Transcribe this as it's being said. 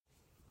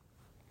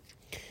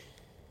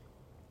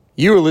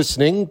You are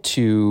listening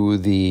to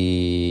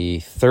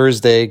the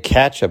Thursday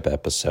catch-up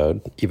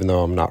episode, even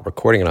though I'm not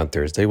recording it on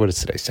Thursday. What is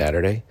today,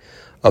 Saturday?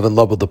 Of In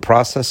Love with the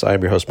Process.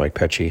 I'm your host, Mike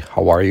Pecci.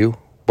 How are you?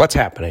 What's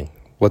happening?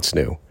 What's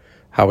new?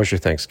 How was your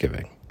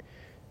Thanksgiving?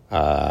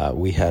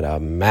 We had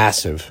a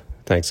massive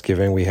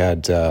Thanksgiving. We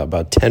had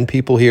about 10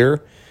 people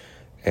here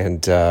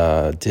and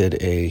did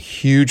a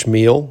huge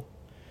meal.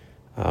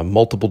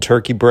 Multiple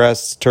turkey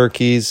breasts,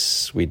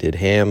 turkeys. We did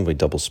ham. We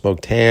double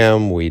smoked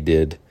ham. We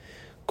did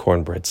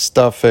cornbread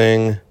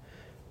stuffing.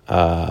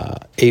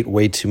 Ate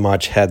way too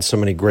much. Had so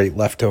many great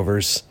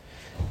leftovers.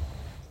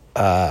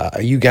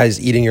 Are you guys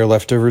eating your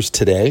leftovers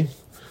today?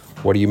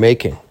 What are you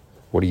making?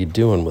 What are you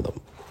doing with them?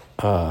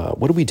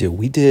 What did we do?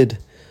 We did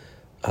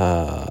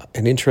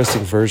an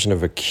interesting version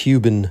of a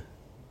Cuban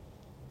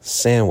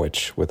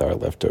sandwich with our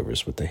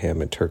leftovers with the ham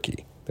and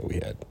turkey that we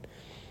had.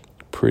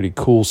 Pretty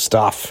cool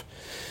stuff.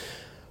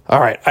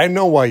 All right, I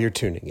know why you're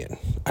tuning in.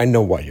 I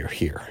know why you're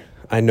here.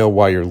 I know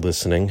why you're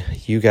listening.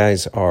 You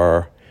guys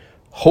are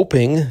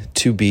hoping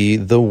to be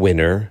the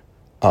winner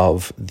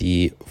of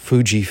the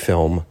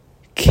Fujifilm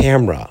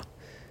camera.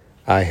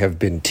 I have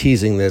been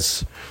teasing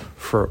this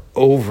for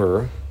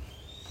over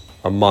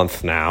a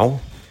month now,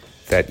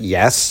 that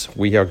yes,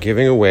 we are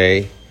giving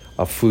away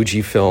a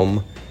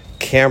Fujifilm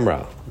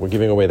camera. We're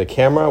giving away the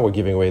camera. We're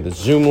giving away the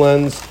zoom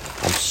lens.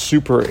 I'm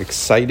super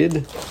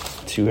excited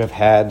to have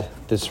had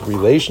this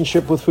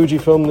relationship with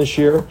Fujifilm this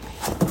year,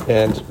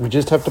 and we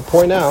just have to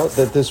point out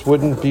that this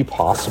wouldn't be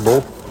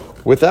possible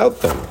without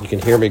them. You can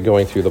hear me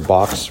going through the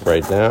box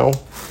right now.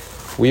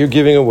 We are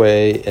giving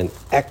away an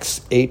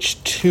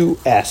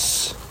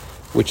X-H2S,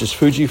 which is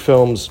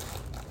Fujifilm's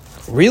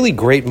really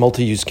great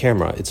multi-use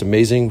camera. It's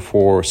amazing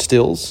for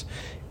stills,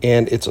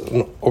 and it's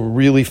a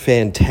really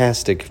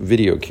fantastic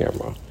video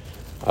camera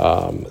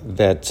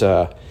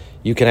that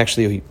you can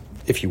actually,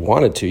 if you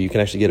wanted to, you can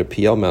actually get a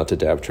PL mount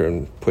adapter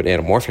and put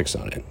anamorphics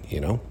on it,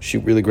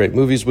 shoot really great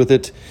movies with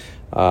it.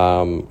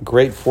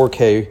 Great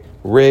 4K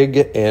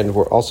rig, and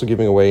we're also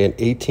giving away an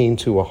 18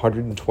 to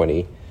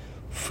 120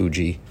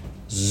 Fuji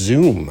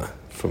zoom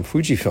from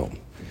Fujifilm.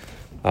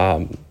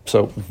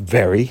 So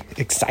very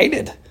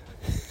excited.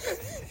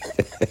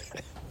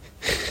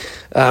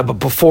 But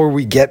before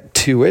we get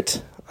to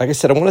it, like I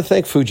said, I want to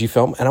thank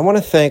Fujifilm, and I want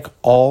to thank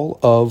all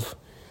of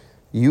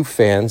you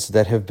fans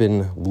that have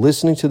been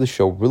listening to the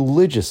show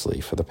religiously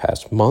for the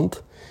past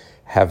month,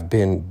 have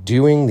been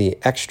doing the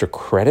extra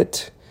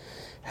credit,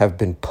 have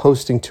been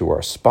posting to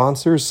our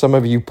sponsors. Some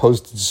of you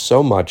posted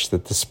so much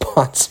that the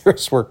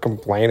sponsors were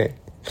complaining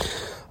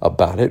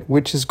about it,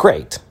 which is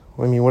great.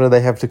 I mean, what do they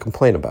have to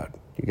complain about?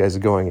 You guys are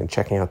going and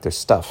checking out their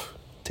stuff.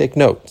 Take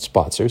note,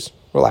 sponsors.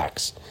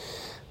 Relax.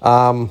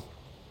 And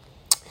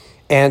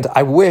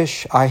I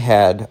wish I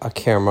had a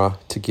camera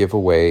to give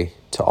away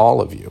to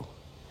all of you.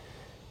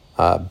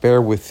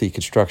 Bear with the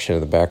construction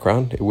in the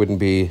background. It wouldn't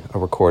be a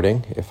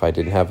recording if I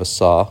didn't have a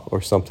saw or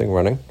something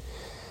running.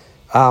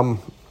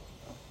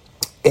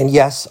 And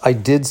yes, I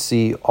did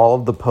see all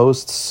of the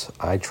posts.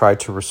 I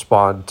tried to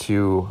respond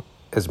to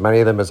as many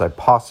of them as I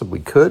possibly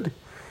could.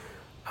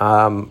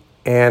 And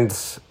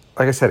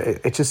like I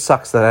said, it just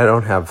sucks that I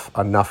don't have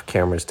enough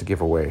cameras to give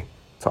away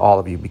to all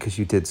of you because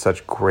you did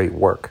such great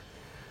work.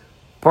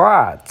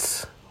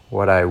 But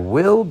what I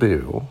will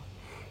do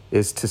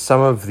is to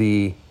some of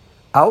the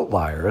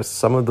outliers,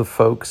 some of the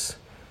folks,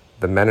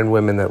 the men and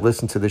women that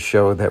listen to the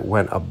show that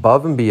went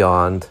above and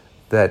beyond,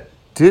 that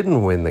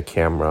didn't win the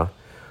camera,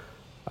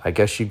 I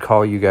guess you'd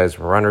call you guys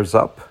runners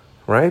up,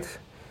 right?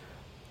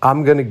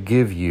 I'm going to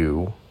give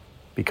you,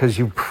 because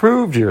you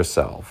proved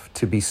yourself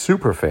to be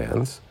super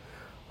fans,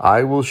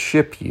 I will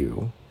ship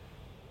you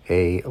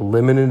a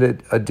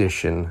limited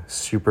edition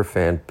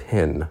superfan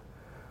pin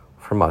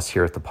from us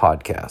here at the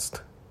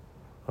podcast.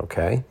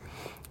 Okay?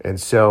 And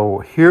so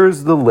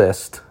here's the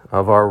list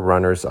of our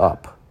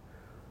runners-up.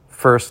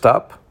 First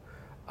up,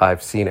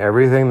 I've seen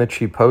everything that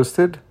she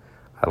posted.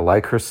 I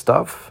like her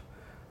stuff.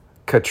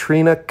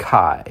 Katrina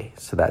Kai.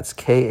 So that's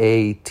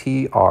Katrina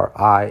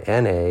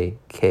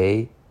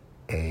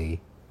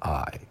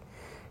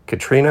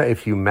Katrina,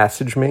 if you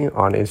message me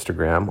on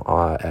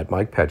Instagram at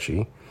Mike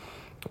Pecci,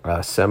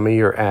 send me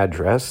your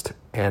address,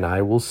 and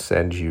I will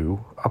send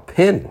you a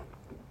pin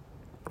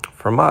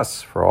from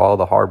us for all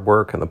the hard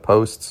work and the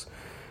posts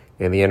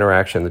and the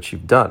interaction that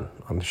you've done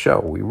on the show.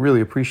 We really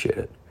appreciate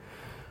it.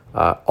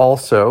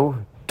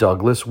 Also,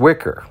 Douglas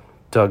Wicker.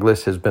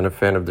 Douglas has been a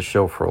fan of the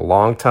show for a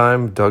long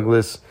time.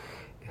 Douglas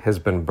has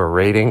been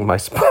berating my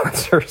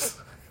sponsors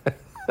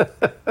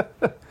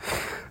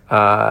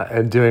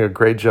and doing a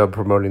great job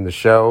promoting the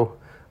show.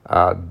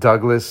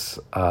 Douglas,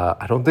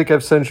 I don't think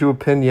I've sent you a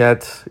pin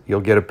yet.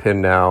 You'll get a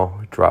pin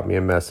now. Drop me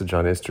a message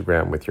on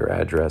Instagram with your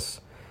address,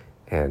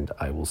 and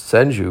I will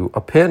send you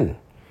a pin.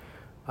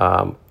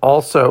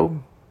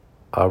 Also,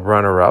 a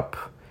runner-up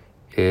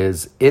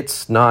is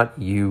It's Not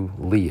You,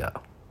 Leah.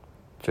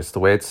 Just the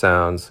way it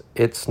sounds,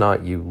 It's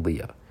Not You,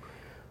 Leah.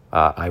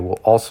 I will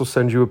also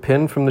send you a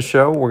pin from the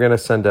show. We're going to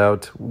send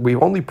out, we've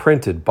only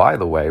printed, by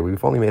the way,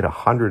 we've only made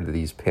 100 of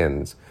these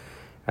pins,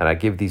 and I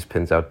give these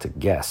pins out to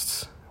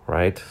guests.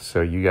 right?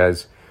 So you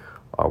guys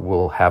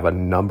will have a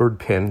numbered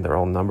pin. They're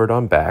all numbered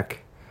on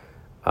back.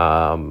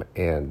 And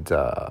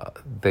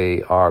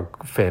they are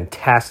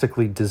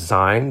fantastically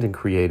designed and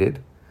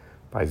created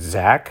by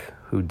Zach,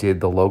 who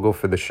did the logo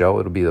for the show.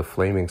 It'll be the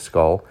flaming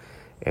skull.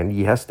 And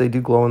yes, they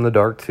do glow in the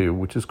dark too,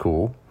 which is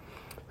cool.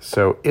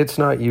 So It's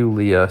Not You,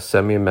 Leah.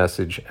 Send me a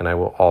message and I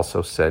will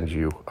also send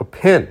you a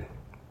pin.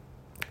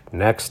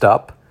 Next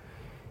up,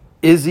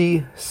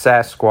 Izzy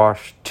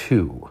Sasquatch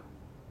 2.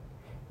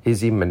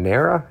 Izzy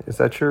Manera, is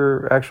that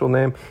your actual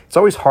name? It's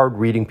always hard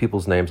reading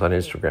people's names on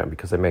Instagram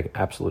because they make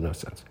absolutely no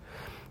sense.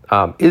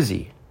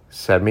 Izzy,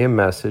 send me a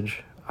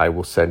message. I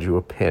will send you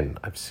a pin.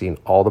 I've seen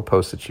all the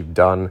posts that you've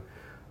done.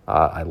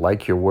 I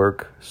like your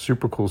work.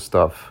 Super cool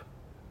stuff.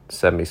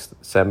 Send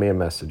me a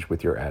message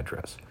with your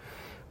address.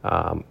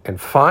 And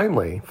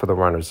finally, for the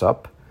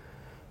runners-up,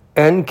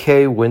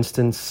 NK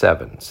Winston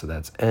 7. So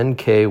that's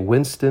NK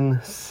Winston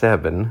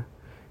 7.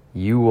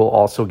 You will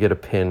also get a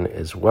pin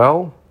as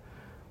well.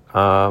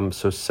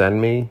 So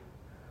send me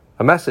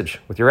a message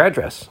with your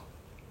address.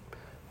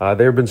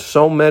 There have been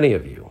so many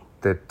of you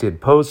that did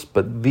posts,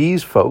 but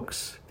these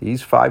folks,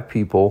 these 5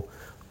 people,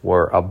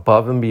 were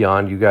above and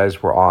beyond. You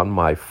guys were on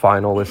my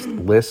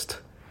finalist list.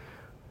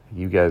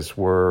 You guys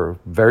were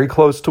very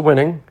close to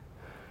winning.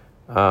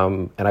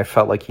 And I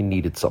felt like you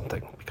needed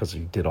something because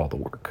you did all the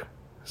work.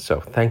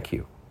 So thank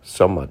you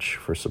so much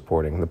for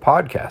supporting the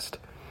podcast.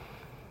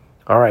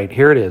 All right,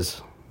 here it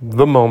is.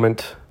 The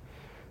moment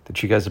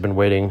that you guys have been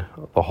waiting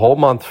the whole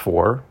month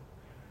for.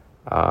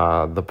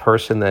 The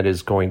person that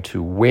is going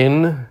to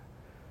win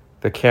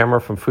the camera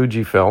from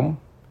Fujifilm.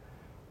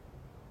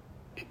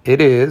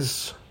 It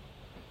is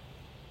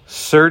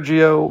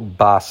Sergio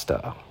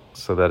Basta.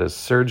 So that is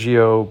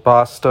Sergio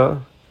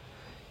Basta.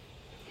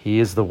 He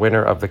is the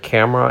winner of the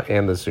camera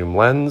and the zoom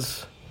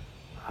lens.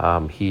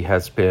 He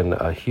has been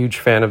a huge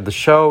fan of the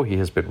show. He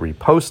has been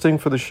reposting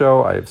for the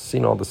show. I have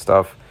seen all the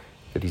stuff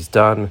that he's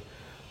done.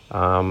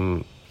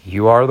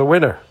 You are the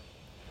winner,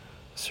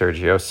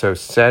 Sergio. So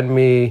send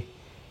me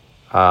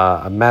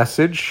a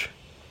message.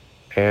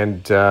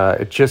 And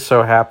it just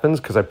so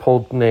happens, because I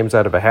pulled names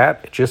out of a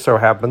hat, it just so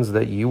happens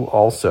that you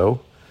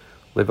also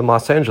live in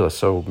Los Angeles.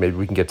 So maybe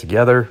we can get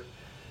together.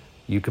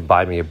 You can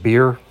buy me a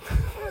beer.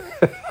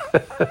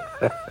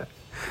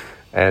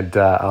 And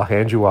I'll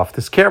hand you off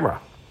this camera.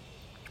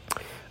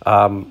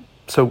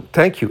 So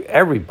thank you,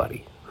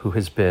 everybody who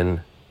has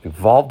been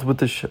involved with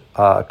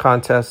the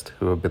contest,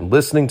 who have been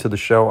listening to the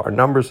show. Our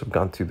numbers have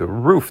gone through the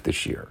roof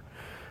this year.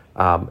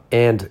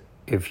 And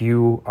if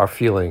you are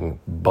feeling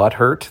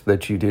butthurt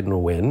that you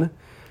didn't win,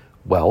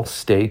 well,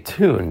 stay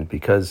tuned,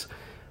 because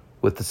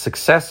with the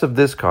success of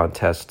this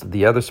contest,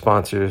 the other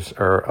sponsors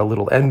are a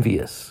little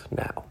envious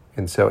now.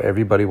 And so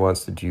everybody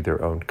wants to do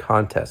their own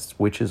contests,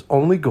 which is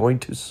only going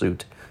to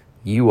suit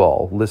you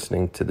all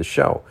listening to the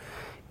show.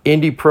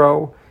 Indie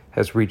Pro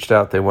has reached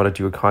out. They want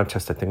to do a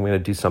contest. I think we're going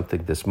to do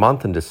something this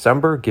month in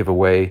December, give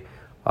away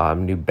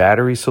new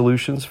battery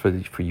solutions for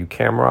you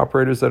camera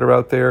operators that are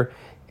out there.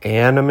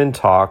 And I'm in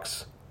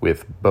talks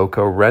with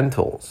Boca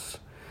Rentals.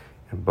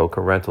 And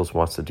Boca Rentals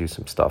wants to do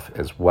some stuff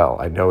as well.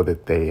 I know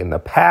that they, in the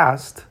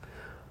past,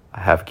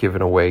 have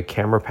given away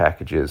camera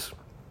packages,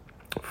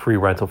 free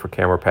rental for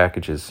camera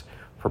packages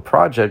for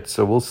projects.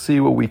 So we'll see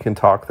what we can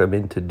talk them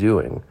into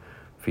doing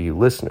for you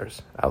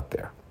listeners out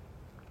there.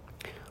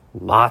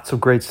 Lots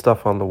of great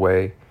stuff on the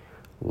way.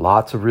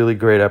 Lots of really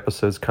great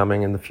episodes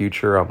coming in the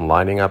future. I'm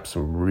lining up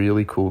some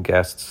really cool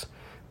guests.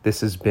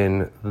 This has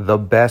been the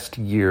best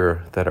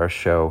year that our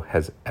show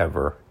has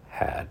ever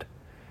had.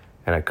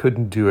 And I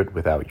couldn't do it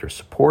without your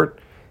support.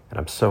 And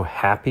I'm so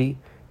happy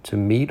to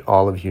meet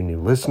all of you new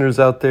listeners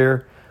out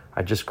there.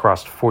 I just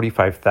crossed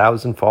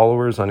 45,000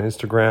 followers on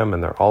Instagram,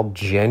 and they're all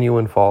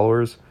genuine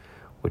followers,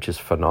 which is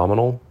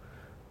phenomenal.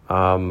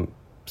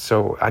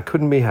 So I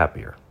couldn't be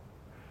happier.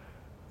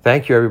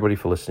 Thank you, everybody,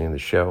 for listening to the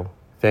show.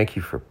 Thank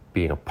you for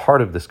being a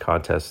part of this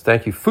contest.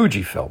 Thank you,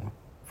 Fujifilm,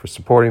 for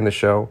supporting the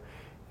show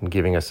and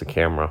giving us a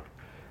camera.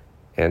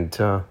 And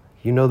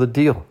you know the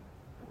deal.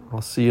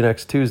 I'll see you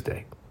next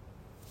Tuesday.